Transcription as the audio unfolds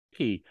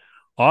Dickie,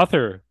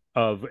 author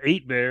of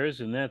Eight Bears,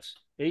 and that's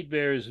Eight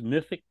Bears: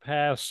 Mythic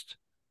Past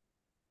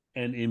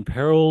and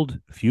Imperiled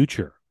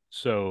Future.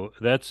 So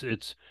that's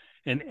it's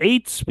an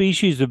eight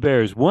species of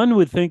bears. One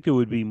would think there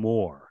would be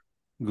more,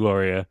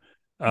 Gloria.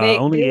 They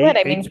Only would.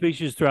 I eight mean,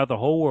 species throughout the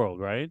whole world,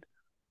 right?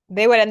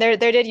 they would, and there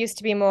did used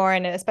to be more,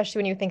 and especially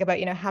when you think about,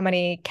 how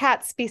many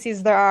cat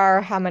species there are,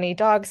 how many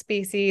dog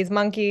species,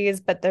 monkeys,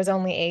 but there's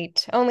only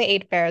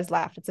eight bears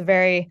left. It's a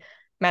very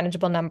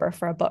manageable number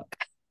for a book.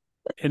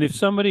 And if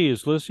somebody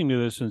is listening to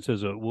this and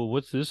says, "Well,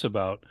 what's this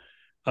about?"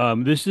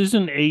 This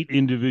isn't eight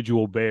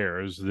individual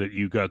bears that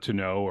you got to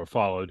know or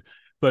followed,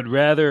 but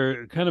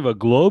rather kind of a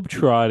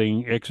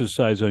globe-trotting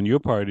exercise on your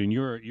part. And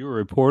you're a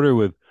reporter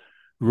with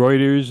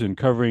Reuters and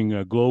covering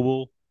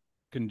global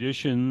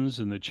conditions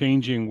and the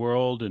changing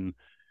world. And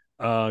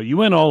you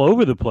went all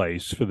over the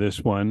place for this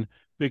one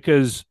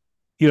because,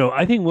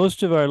 I think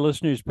most of our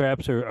listeners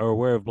perhaps are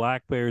aware of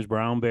black bears,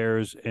 brown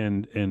bears,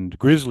 and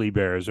grizzly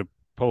bears or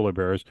polar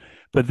bears.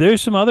 But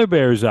there's some other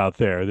bears out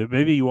there that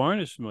maybe you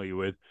aren't as familiar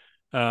with.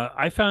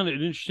 I found it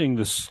interesting,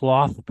 the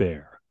sloth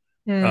bear,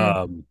 Hmm.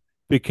 um,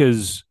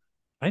 because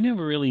I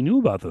never really knew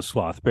about the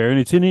sloth bear, and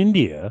it's in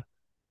India.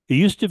 It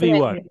used to So be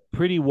what then,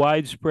 pretty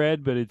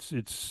widespread, but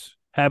its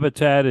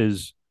habitat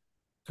is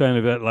kind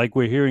of like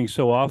we're hearing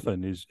so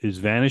often is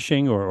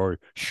vanishing or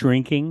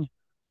shrinking.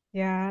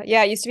 yeah,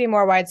 it used to be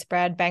more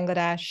widespread,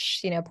 Bangladesh,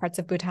 parts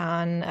of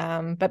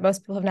Bhutan. But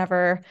most people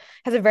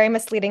has a very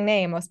misleading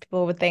name. Most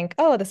people would think,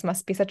 oh, this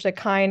must be such a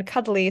kind,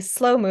 cuddly,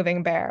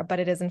 slow-moving bear, but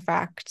it is in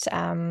fact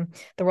the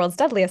world's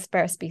deadliest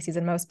bear species.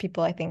 And most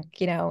people, I think,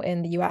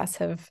 in the US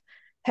have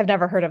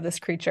never heard of this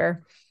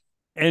creature.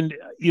 And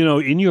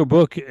in your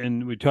book,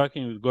 and we're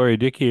talking with Gloria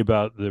Dickie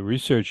about the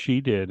research she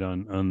did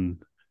on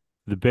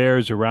the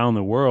bears around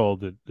the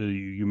world that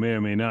you may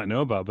or may not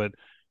know about, but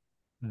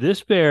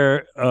this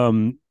bear,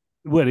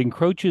 what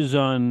encroaches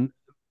on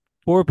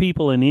poor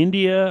people in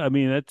India. I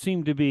mean, that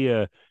seemed to be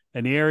a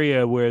an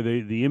area where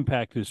the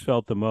impact is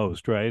felt the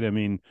most, right? I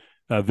mean,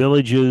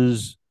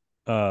 villages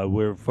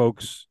where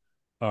folks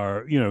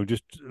are,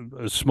 just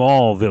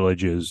small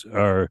villages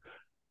are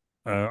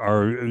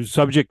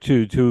subject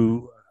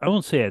to I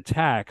won't say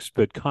attacks,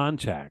 but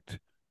contact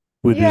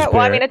with this Yeah,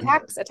 well, I mean, bear.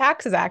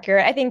 attacks is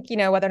accurate. I think,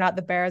 whether or not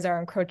the bears are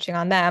encroaching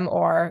on them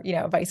or,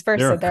 vice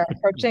versa, They're they're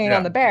encroaching on yeah,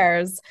 the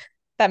bears,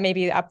 that may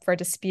be up for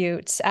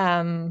dispute.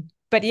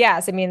 But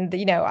yes, I mean,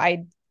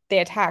 they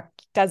attack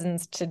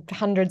dozens to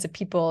hundreds of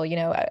people,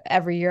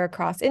 every year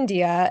across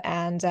India.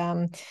 And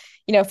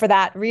for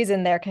that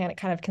reason, they're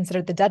kind of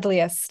considered the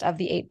deadliest of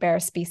the eight bear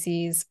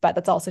species. But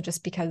that's also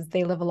just because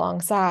they live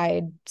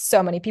alongside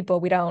so many people.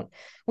 We don't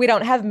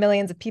have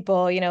millions of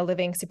people,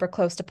 living super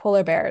close to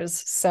polar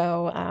bears.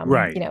 So,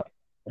 right,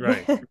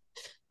 right.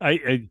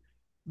 I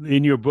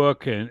in your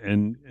book,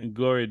 and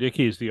Gloria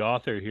Dickie is the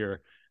author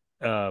here.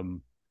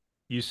 Um,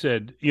 you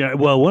said, yeah,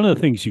 well, one of the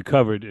things you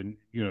covered, and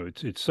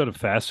it's sort of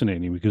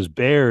fascinating because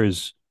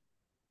bears,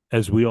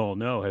 as we all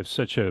know, have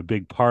such a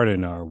big part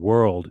in our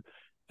world.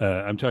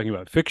 I'm talking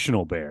about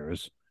fictional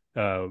bears,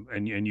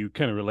 and you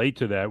kind of relate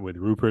to that with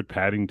Rupert,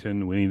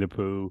 Paddington, Winnie the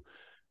Pooh.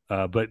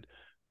 But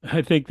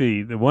I think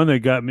the one that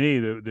got me,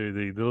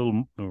 the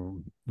little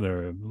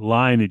the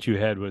line that you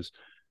had was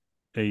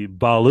a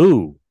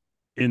Baloo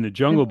in the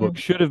Jungle Book Mhm.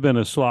 should have been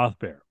a sloth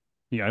bear.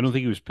 Yeah, I don't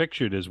think he was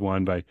pictured as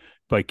one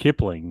by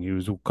Kipling. He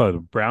was called a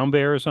brown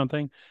bear or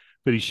something,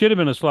 but he should have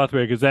been a sloth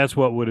bear because that's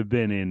what would have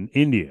been in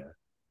India.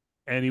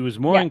 And he was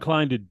more Yeah.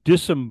 inclined to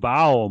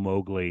disembowel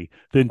Mowgli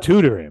than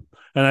tutor him.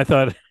 And I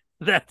thought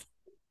that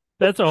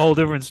that's a whole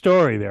different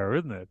story there,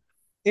 isn't it?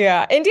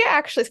 Yeah,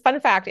 fun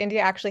fact,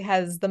 India actually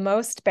has the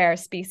most bear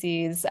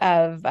species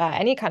of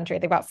any country.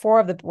 They've got four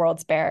of the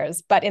world's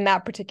bears, but in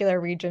that particular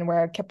region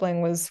where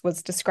Kipling was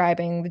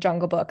describing the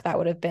Jungle Book, that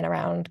would have been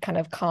around kind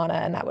of Kana,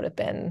 and that would have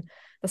been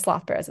the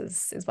sloth bears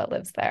is what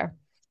lives there.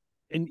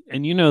 And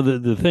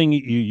the thing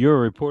you're a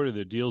reporter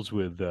that deals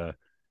with the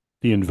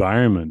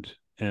environment,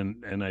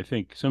 and I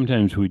think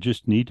sometimes we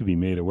just need to be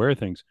made aware of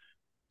things.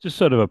 Just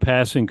sort of a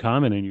passing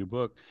comment in your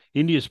book,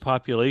 India's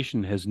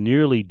population has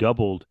nearly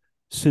doubled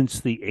since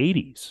the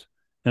 80s.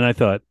 And I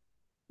thought,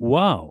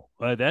 wow,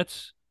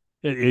 that's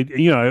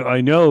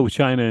I know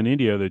China and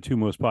India are the two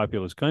most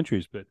populous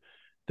countries, but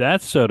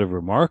that's sort of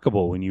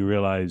remarkable when you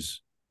realize,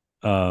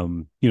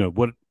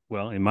 what,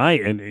 well, in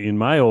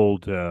my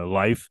old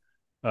life,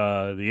 the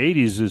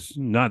 80s is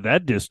not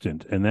that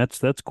distant. And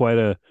that's quite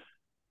a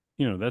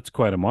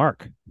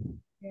mark.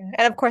 Yeah.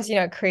 And of course,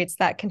 it creates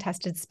that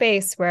contested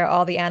space where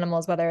all the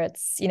animals, whether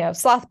it's,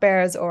 sloth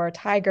bears or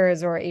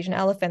tigers or Asian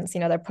elephants,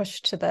 they're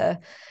pushed to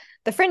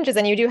the fringes,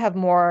 and you do have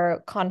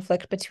more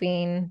conflict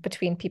between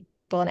people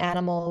and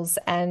animals.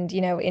 And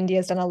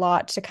India's done a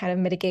lot to kind of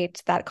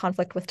mitigate that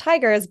conflict with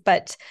tigers,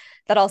 but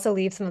that also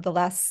leaves some of the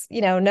less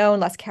known,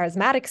 less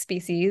charismatic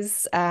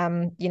species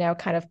kind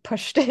of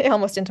pushed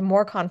almost into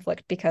more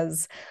conflict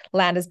because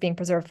land is being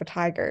preserved for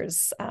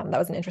tigers. That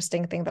was an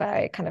interesting thing that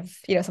I kind of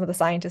some of the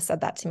scientists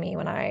said that to me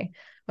when I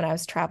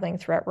was traveling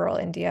throughout rural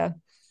India.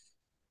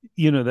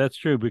 That's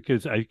true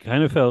because I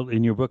kind of felt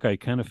in your book, I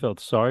kind of felt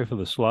sorry for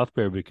the sloth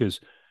bear because,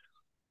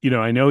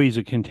 I know he's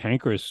a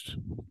cantankerous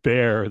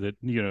bear that,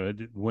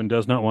 one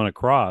does not want to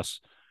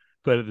cross,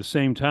 but at the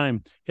same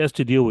time, he has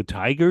to deal with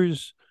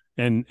tigers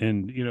and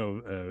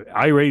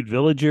irate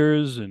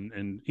villagers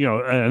and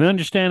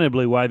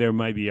understandably why there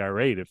might be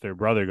irate if their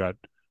brother got,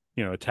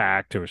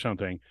 attacked or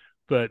something.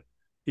 But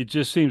it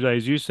just seems like,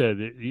 as you said,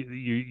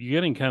 you're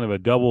getting kind of a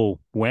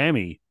double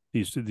whammy.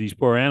 These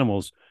poor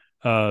animals,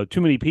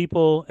 too many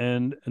people,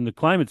 and the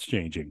climate's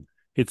changing.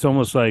 It's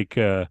almost like,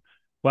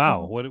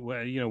 wow,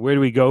 where do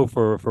we go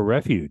for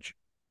refuge?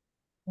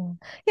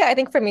 Yeah, I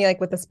think for me, like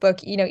with this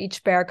book,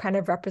 each bear kind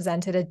of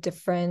represented a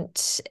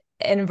different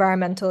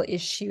environmental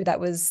issue that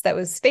was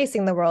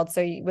facing the world.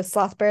 So with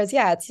sloth bears,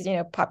 yeah, it's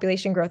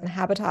population growth and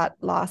habitat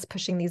loss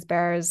pushing these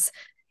bears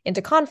into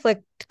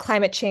conflict,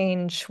 climate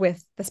change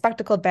with the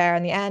spectacled bear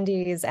in the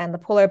Andes and the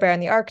polar bear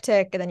in the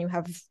Arctic, and then you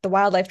have the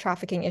wildlife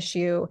trafficking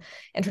issue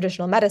and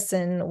traditional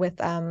medicine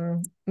with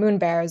moon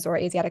bears or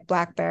Asiatic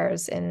black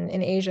bears in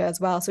Asia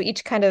as well. So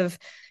each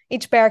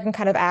bear can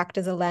kind of act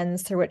as a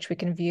lens through which we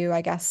can view,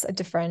 I guess, a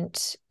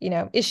different,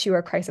 issue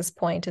or crisis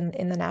point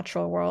in the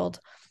natural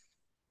world.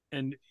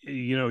 And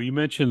you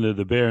mentioned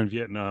the bear in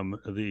Vietnam.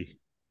 The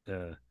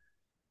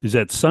is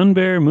that sun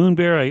bear, moon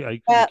bear? I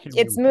Yeah, can't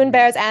it's remember. moon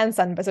bears and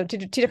sun bears. So two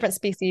different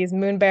species,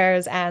 moon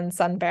bears and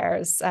sun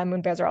bears.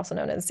 Moon bears are also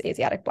known as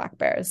Asiatic black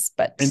bears,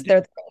 but And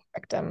they're the main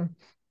victim.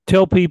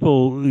 tell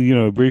people,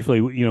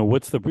 briefly,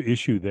 what's the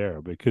issue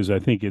there? Because I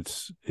think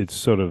it's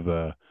sort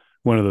of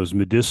one of those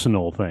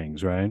medicinal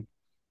things, right?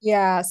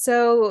 Yeah,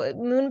 so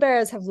moon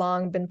bears have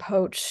long been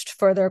poached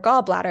for their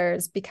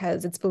gallbladders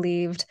because it's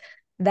believed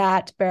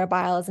that bear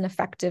bile is an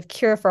effective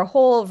cure for a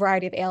whole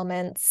variety of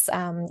ailments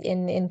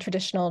in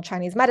traditional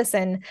Chinese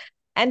medicine.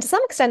 And to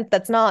some extent,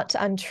 that's not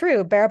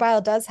untrue. Bear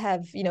bile does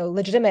have,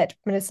 legitimate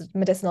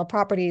medicinal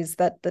properties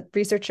that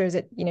researchers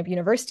at,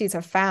 universities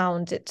have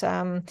found. It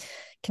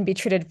can be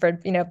treated for,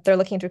 they're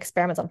looking into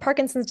experiments on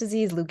Parkinson's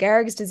disease, Lou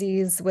Gehrig's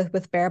disease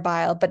with bear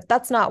bile, but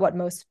that's not what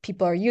most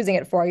people are using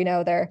it for.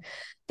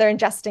 They're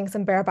ingesting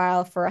some bear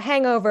bile for a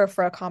hangover,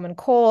 for a common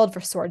cold, for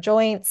sore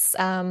joints.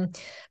 But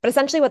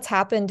essentially what's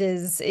happened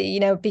is,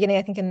 beginning,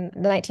 I think in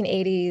the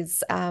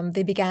 1980s,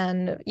 they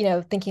began,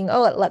 thinking,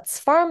 oh, let's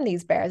farm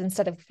these bears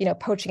instead of,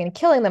 poaching and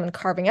killing them and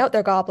carving out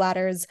their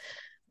gallbladders.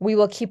 We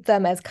will keep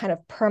them as kind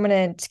of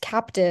permanent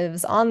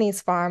captives on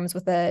these farms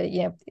with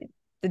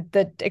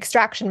the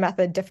extraction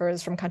method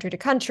differs from country to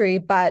country,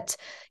 but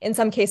in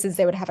some cases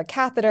they would have a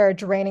catheter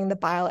draining the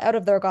bile out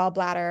of their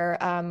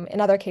gallbladder.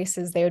 In other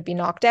cases, they would be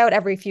knocked out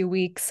every few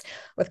weeks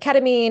with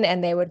ketamine,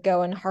 and they would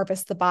go and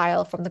harvest the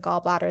bile from the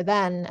gallbladder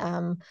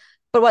then.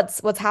 But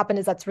what's happened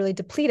is that's really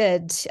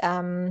depleted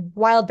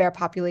wild bear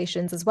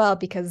populations as well,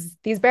 because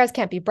these bears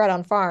can't be bred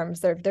on farms.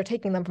 They're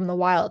taking them from the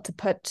wild to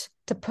put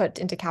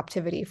into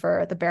captivity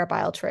for the bear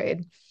bile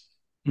trade.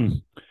 Hmm.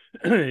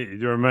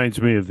 It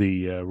reminds me of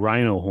the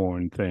rhino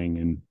horn thing,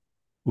 and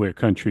where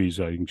countries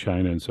like in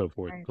China and so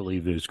forth Right.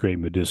 believe there's great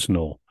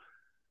medicinal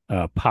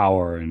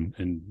power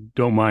and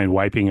don't mind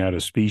wiping out a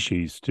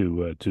species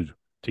to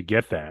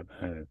get that.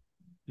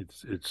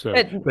 It's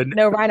But but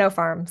no rhino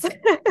farms.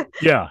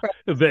 yeah,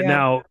 but Yeah.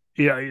 now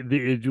yeah,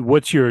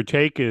 what's your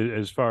take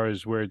as far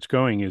as where it's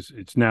going? Is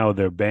it's now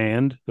they're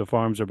banned? The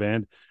farms are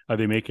banned. Are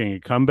they making a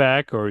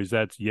comeback, or is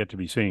that yet to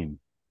be seen?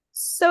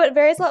 So it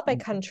varies a lot by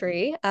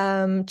country.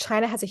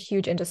 China has a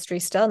huge industry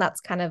still, and that's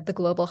kind of the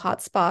global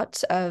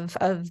hotspot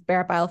of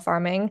bear bile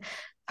farming.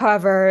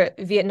 However,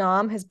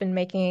 Vietnam has been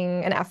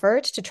making an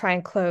effort to try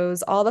and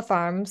close all the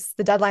farms.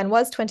 The deadline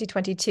was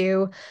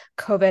 2022.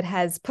 COVID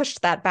has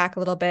pushed that back a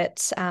little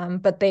bit,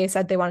 but they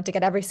said they wanted to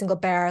get every single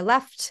bear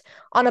left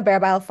on a bear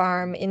bile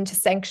farm into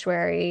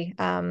sanctuary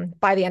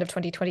by the end of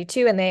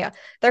 2022, and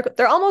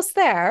they're almost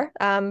there.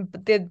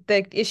 But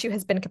the issue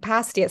has been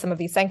capacity at some of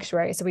these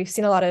sanctuaries. So we've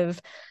seen a lot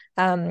of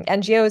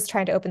NGOs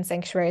trying to open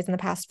sanctuaries in the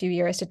past few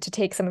years to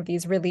take some of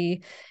these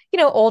really,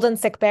 old and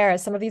sick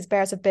bears. Some of these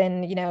bears have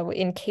been,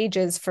 in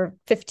cages for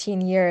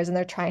 15 years, and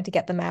they're trying to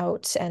get them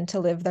out and to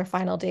live their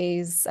final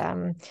days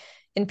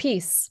in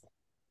peace.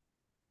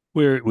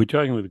 We're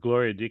talking with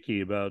Gloria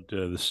Dickie about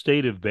the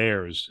state of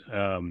bears,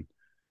 and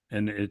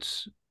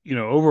it's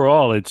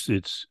overall it's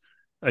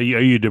are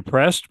you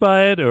depressed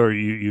by it, or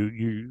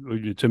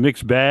it's a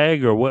mixed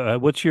bag, or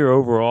what's your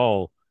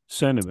overall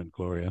sentiment,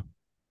 Gloria?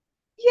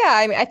 Yeah,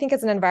 I mean, I think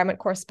as an environment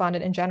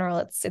correspondent in general,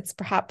 it's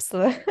perhaps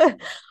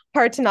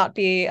hard to not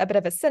be a bit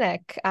of a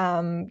cynic.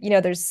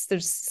 There's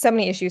so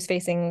many issues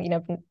facing,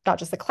 not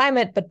just the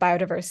climate, but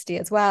biodiversity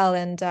as well.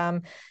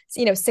 And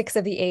six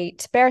of the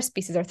eight bear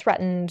species are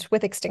threatened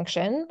with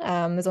extinction.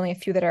 There's only a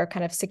few that are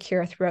kind of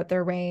secure throughout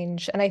their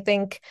range. And I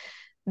think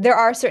there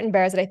are certain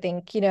bears that I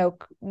think,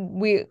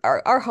 we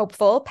are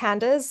hopeful.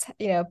 Pandas,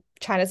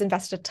 China's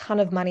invested a ton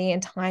of money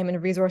and time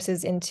and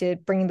resources into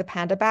bringing the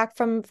panda back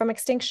from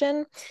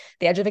extinction,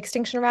 the edge of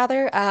extinction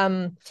rather.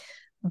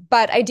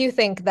 But I do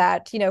think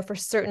that, for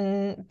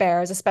certain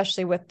bears,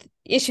 especially with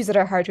issues that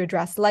are hard to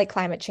address, like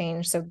climate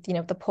change, so,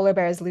 the polar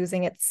bear is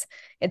losing its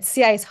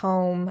sea ice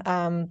home.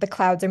 The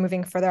clouds are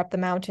moving further up the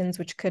mountains,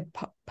 which could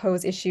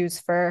pose issues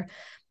for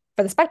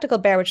the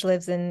spectacled bear, which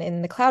lives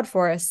in the cloud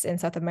forests in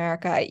South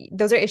America.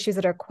 Those are issues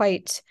that are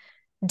quite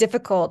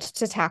difficult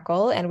to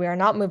tackle, and we are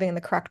not moving in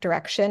the correct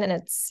direction. And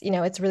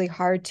it's really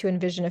hard to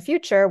envision a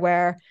future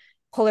where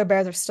polar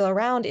bears are still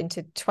around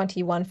into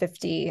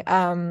 2150.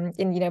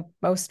 And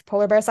most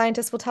polar bear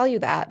scientists will tell you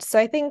that. So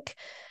I think,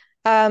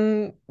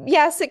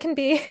 yes, it can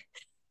be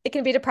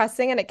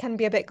depressing and it can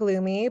be a bit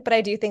gloomy, but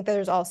I do think that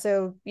there's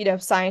also,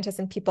 scientists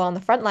and people on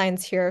the front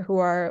lines here who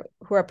are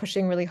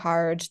pushing really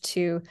hard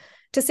to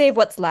save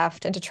what's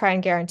left and to try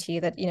and guarantee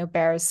that,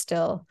 bears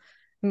still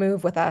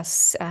move with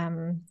us,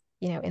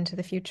 into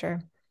the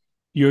future.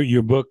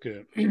 Your book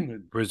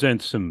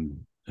presents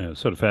some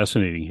sort of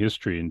fascinating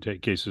history in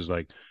cases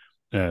like,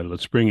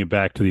 let's bring it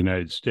back to the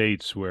United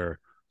States, where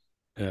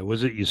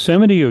was it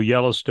Yosemite or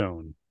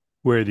Yellowstone,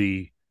 where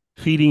the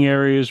feeding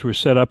areas were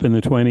set up in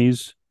the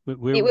 20s?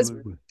 It was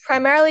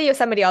primarily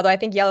Yosemite, although I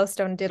think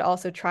Yellowstone did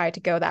also try to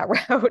go that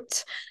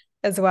route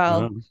as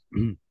well.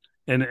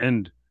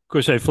 And of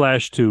course, I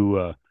flashed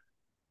to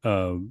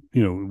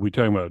we were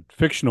talking about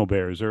fictional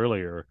bears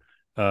earlier.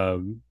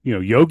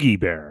 Yogi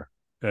Bear,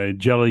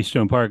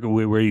 Jellystone Park,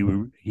 where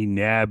he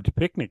nabbed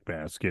picnic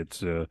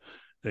baskets.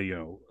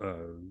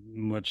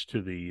 Much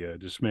to the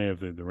dismay of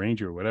the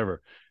ranger or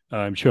whatever.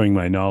 I'm showing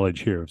my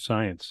knowledge here of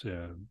science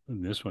in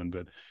this one,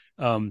 but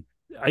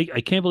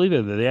I can't believe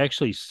it that they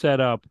actually set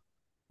up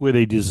where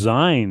they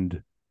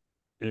designed,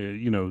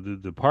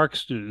 the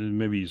parks,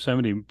 maybe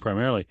Yosemite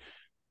primarily,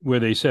 where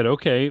they said,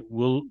 okay,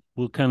 we'll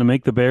kind of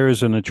make the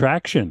bears an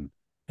attraction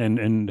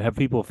and have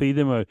people feed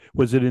them. Or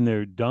was it in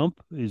their dump?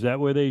 Is that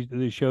where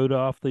they showed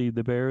off the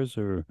bears,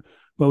 or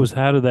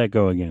how did that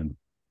go again?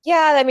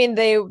 Yeah, I mean,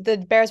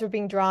 the bears were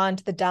being drawn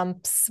to the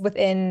dumps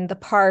within the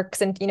parks,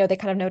 and they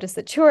kind of noticed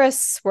that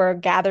tourists were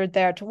gathered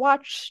there to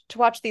watch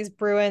these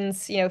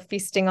Bruins,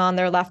 feasting on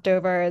their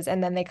leftovers,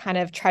 and then they kind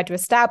of tried to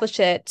establish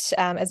it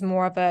as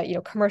more of a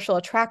commercial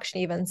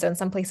attraction even. So in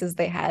some places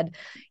they had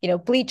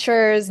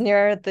bleachers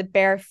near the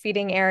bear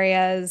feeding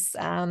areas,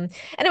 and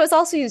it was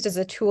also used as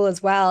a tool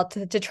as well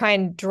to try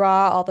and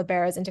draw all the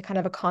bears into kind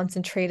of a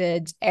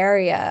concentrated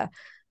area,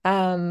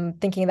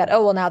 thinking that,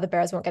 oh, well, now the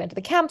bears won't get into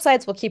the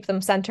campsites. We'll keep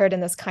them centered in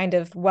this kind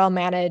of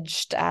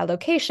well-managed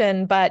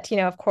location. But,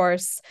 of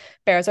course,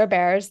 bears are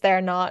bears.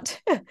 They're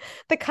not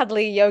the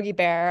cuddly Yogi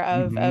Bear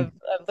of, Mm-hmm. of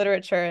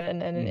literature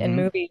and Mm-hmm.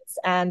 movies.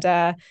 And,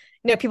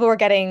 people were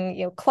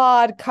getting,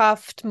 clawed,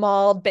 cuffed,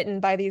 mauled, bitten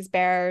by these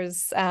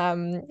bears.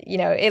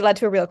 It led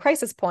to a real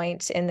crisis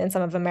point in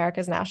some of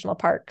America's national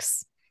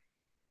parks.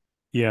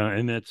 Yeah,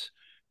 and that's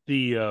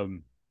the uh,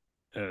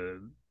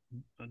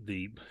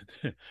 the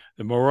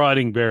the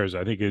marauding bears,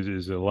 I think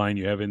is the line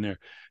you have in there.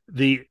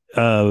 The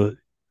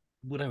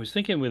What I was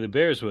thinking with the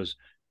bears was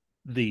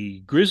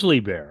the grizzly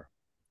bear,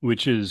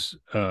 which is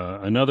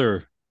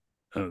another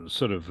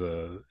sort of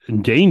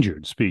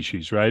endangered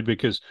species, right?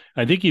 Because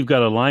I think you've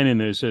got a line in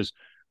there that says,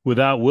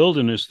 without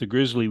wilderness, the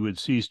grizzly would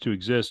cease to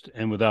exist,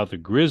 and without the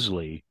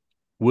grizzly,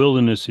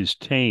 wilderness is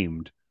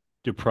tamed,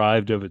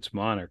 deprived of its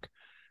monarch.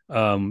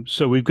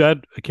 So we've got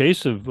a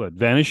case of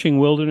vanishing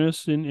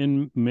wilderness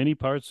in many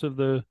parts of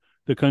the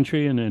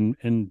country,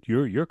 and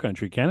your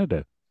country,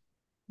 Canada.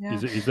 Yeah.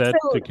 Is that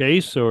So the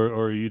case,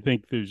 or you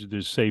think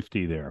there's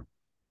safety there?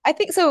 I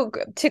think so.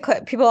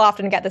 People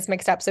often get this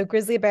mixed up. So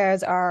grizzly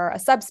bears are a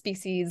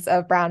subspecies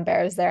of brown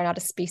bears. They're not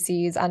a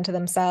species unto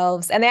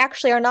themselves, and they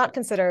actually are not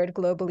considered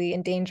globally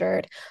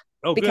endangered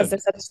Oh, because good.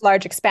 there's such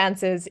large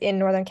expanses in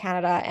northern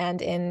Canada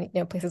and in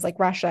places like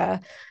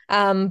Russia.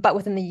 But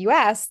within the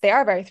U.S., they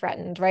are very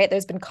threatened. Right?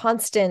 There's been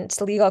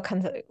constant legal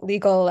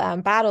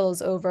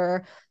battles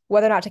over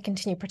whether or not to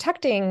continue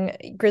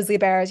protecting grizzly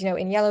bears.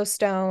 In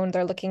Yellowstone,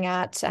 they're looking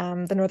at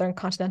the Northern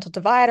Continental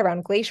Divide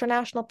around Glacier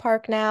National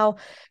Park now,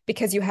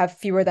 because you have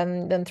fewer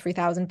than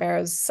 3,000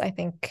 bears, I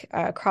think,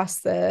 across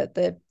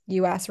the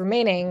U.S.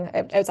 remaining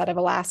outside of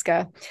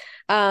Alaska.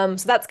 So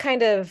that's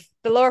kind of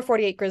the lower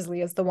 48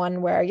 grizzly is the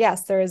one where,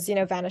 yes, there is,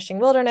 vanishing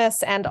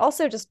wilderness and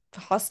also just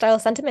hostile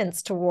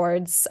sentiments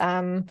towards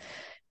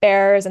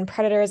bears and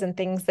predators and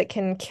things that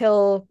can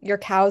kill your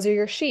cows or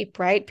your sheep,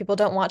 right? People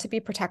don't want to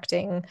be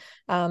protecting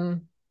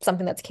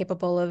something that's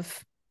capable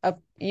of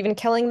even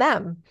killing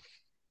them.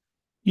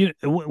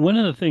 One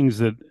of the things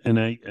that, and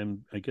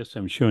I guess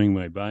I'm showing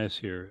my bias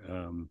here,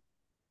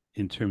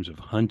 in terms of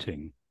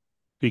hunting,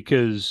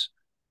 because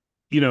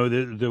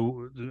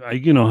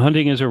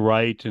hunting is a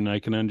right, and I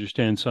can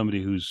understand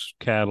somebody whose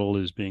cattle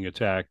is being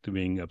attacked,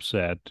 being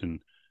upset, and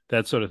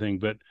that sort of thing.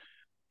 But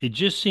it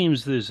just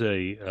seems there's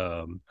a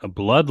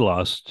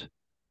bloodlust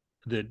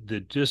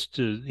that just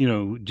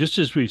just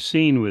as we've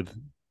seen with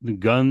the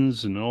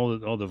guns and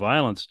all the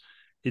violence,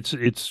 it's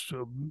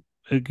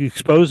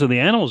exposed, and the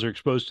animals are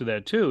exposed to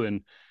that too.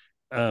 And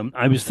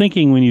I was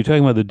thinking, when you're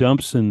talking about the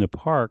dumps in the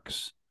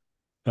parks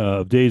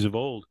of days of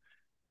old,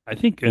 I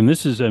think, and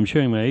this is, I'm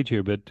showing my age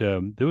here, but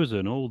there was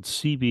an old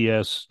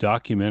CBS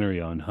documentary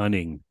on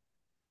hunting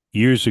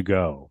years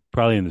ago,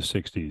 probably in the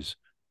 60s,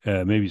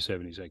 maybe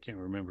 70s, I can't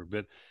remember.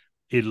 But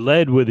it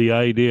led with the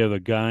idea of a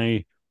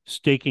guy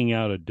staking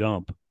out a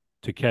dump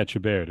to catch a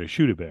bear, to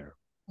shoot a bear.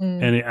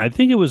 Mm. And I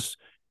think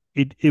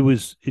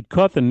it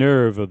caught the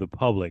nerve of the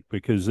public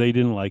because they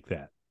didn't like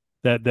that.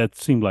 That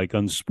seemed like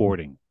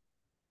unsporting.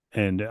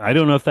 And I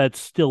don't know if that's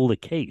still the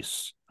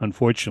case,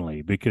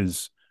 unfortunately,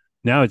 because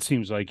now it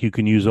seems like you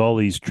can use all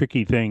these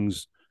tricky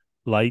things,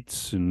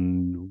 lights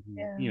and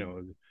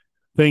Yeah.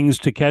 things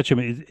to catch them.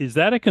 Is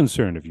that a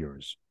concern of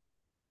yours?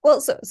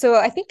 Well, so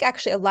I think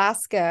actually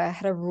Alaska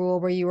had a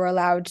rule where you were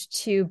allowed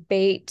to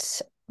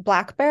bait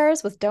black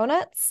bears with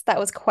donuts. That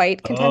was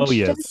quite Oh contentious.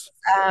 yes,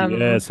 Um,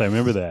 yes, I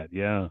remember that.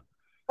 Yeah.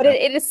 but Uh,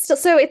 it is still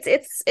so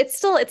it's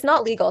still it's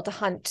not legal to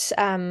hunt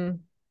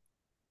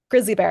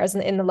grizzly bears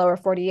in the lower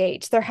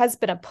 48. There has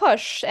been a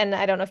push, and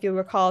I don't know if you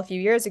recall a few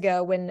years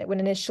ago when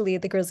initially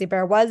the grizzly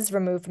bear was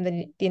removed from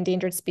the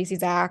Endangered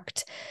Species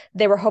Act,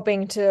 they were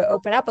hoping to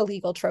open up a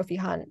legal trophy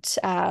hunt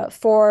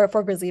for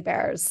grizzly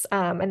bears,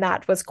 and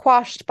that was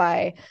quashed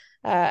by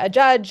a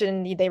judge,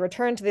 and they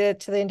returned to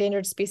the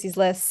endangered species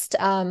list.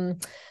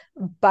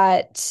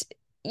 But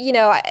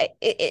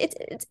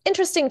it's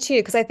interesting too,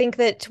 because I think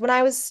that when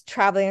I was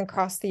traveling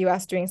across the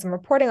US doing some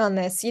reporting on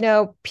this,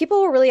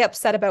 people were really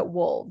upset about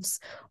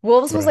wolves.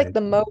 Wolves was like right. the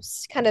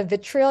most kind of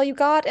vitriol you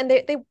got, and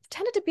they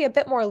tended to be a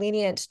bit more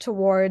lenient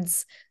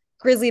towards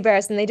grizzly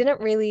bears, and they didn't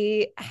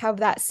really have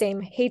that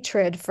same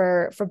hatred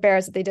for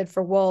bears that they did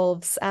for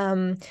wolves.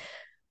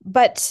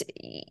 But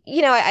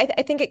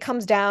I think it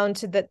comes down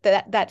to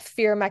that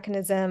fear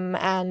mechanism,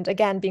 and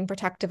again being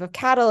protective of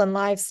cattle and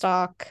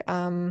livestock.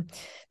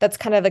 That's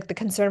kind of like the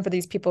concern for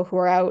these people who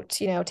are out,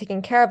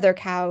 taking care of their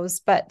cows.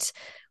 But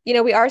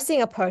we are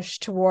seeing a push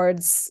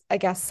towards, I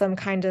guess, some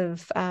kind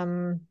of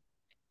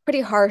pretty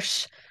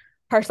harsh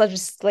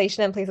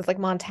legislation in places like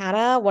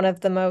Montana. One of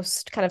the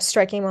most kind of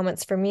striking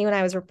moments for me when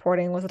I was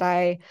reporting was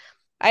that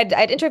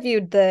I'd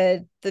interviewed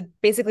the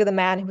basically the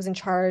man who was in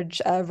charge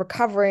of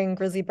recovering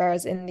grizzly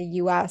bears in the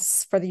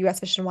US for the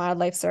US Fish and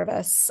Wildlife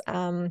Service.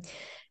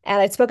 And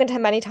I'd spoken to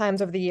him many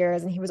times over the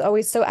years, and he was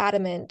always so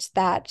adamant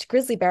that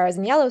grizzly bears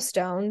in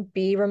Yellowstone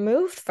be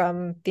removed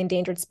from the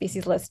endangered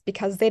species list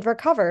because they'd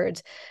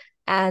recovered.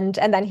 And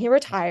then he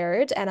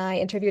retired, and I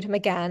interviewed him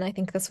again. I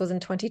think this was in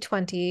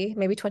 2020,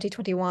 maybe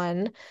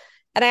 2021.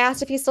 And I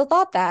asked if he still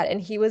thought that, and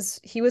he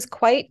was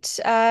quite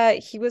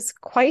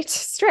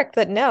strict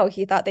that no,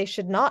 he thought they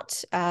should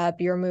not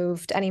be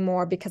removed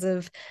anymore because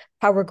of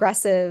how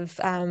regressive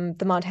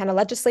the Montana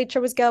legislature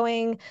was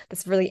going.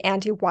 This really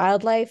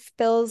anti-wildlife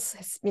bills,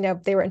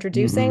 they were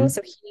introducing. Hmm.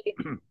 So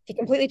he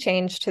completely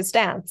changed his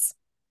stance.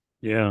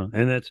 Yeah,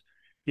 and that's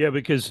yeah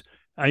because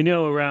I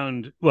know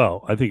around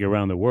well, I think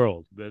around the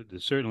world, but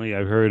certainly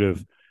I've heard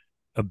of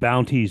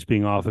bounties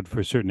being offered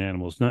for certain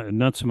animals,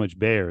 not so much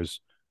bears,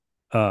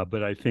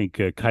 but I think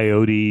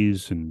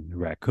coyotes and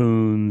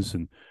raccoons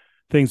and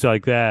things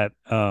like that.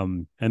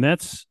 And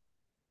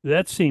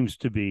that seems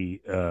to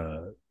be,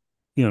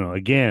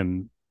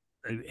 again,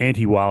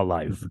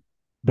 anti-wildlife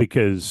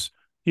because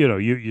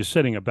you're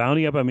setting a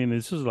bounty up. I mean,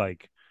 this is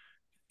like,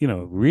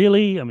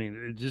 really. I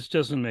mean, it just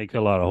doesn't make a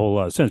whole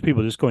lot of sense.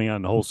 People just going out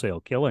and wholesale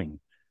killing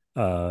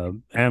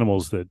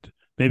animals that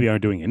maybe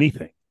aren't doing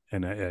anything,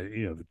 and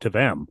to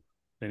them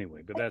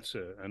anyway. But that's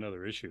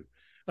another issue.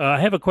 I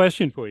have a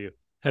question for you.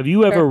 Have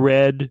you ever Sure.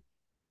 read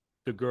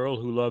The Girl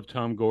Who Loved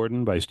Tom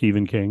Gordon by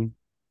Stephen King?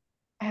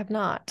 I have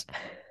not.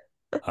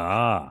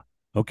 Ah,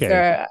 So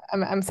okay.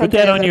 I'm Put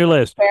that sensing on there's your a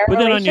list. fair Put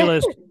that on your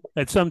relation. list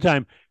at some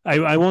time.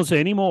 I won't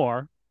say any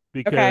more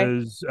Okay.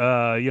 because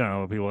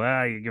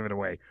people you give it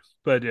away.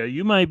 But I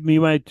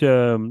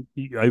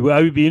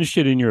would be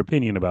interested in your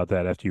opinion about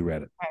that after you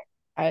read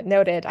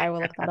Noted. I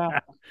will look that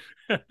up.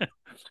 it.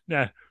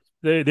 Now,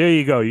 there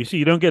you go. You see,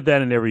 you don't get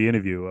that in every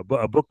interview.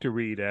 A book to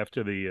read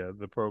after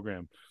the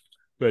program.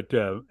 But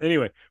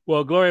anyway,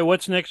 well, Gloria,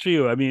 what's next for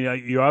you? I mean,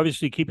 you're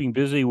obviously keeping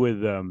busy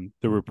with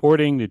the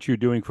reporting that you're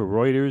doing for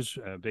Reuters,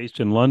 based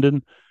in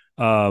London.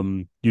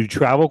 You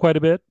travel quite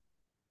a bit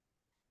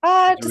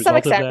as a To some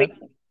result of extent,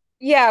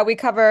 that. we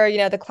cover,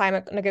 the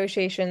climate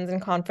negotiations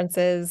and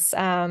conferences.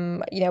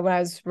 When I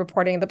was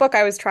reporting the book,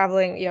 I was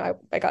traveling,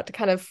 I got to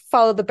kind of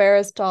follow the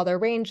bears to all their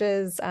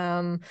ranges.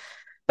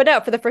 But no,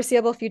 for the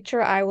foreseeable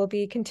future, I will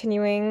be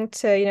continuing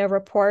to,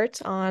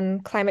 report on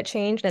climate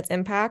change and its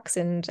impacts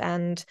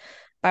and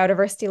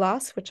biodiversity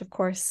loss, which of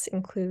course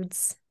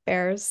includes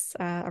bears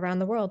around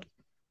the world.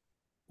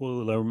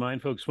 Well, I'll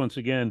remind folks once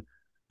again,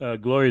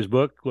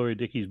 Gloria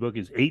Dickie's book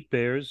is Eight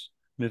Bears,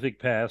 Mythic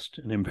Past,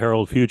 and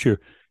Imperiled Future.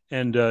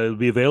 And it'll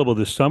be available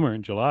this summer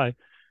in July.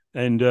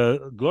 And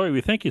Gloria,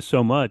 we thank you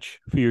so much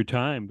for your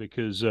time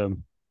because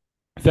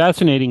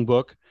fascinating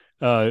book.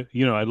 I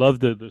love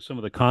some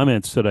of the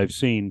comments that I've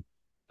seen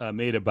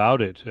made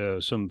about it.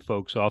 Some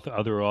folks,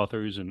 other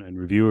authors and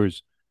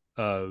reviewers,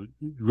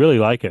 really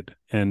like it,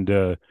 and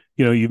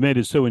you've made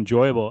it so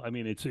enjoyable. I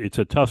mean, it's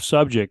a tough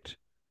subject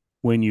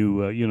when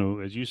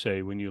as you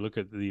say, when you look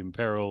at the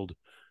imperiled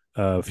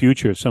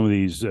future of some of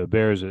these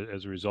bears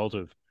as a result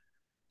of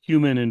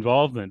human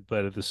involvement.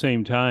 But at the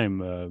same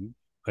time,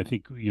 I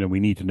think we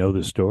need to know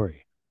this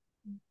story.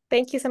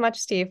 Thank you so much,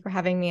 Steve, for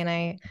having me. And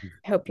I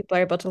hope people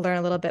are able to learn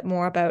a little bit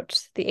more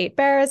about the eight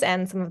bears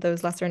and some of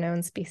those lesser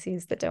known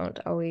species that don't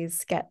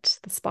always get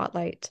the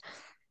spotlight.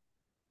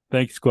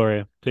 Thanks,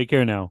 Gloria. Take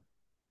care now.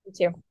 You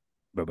too.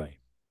 Bye bye.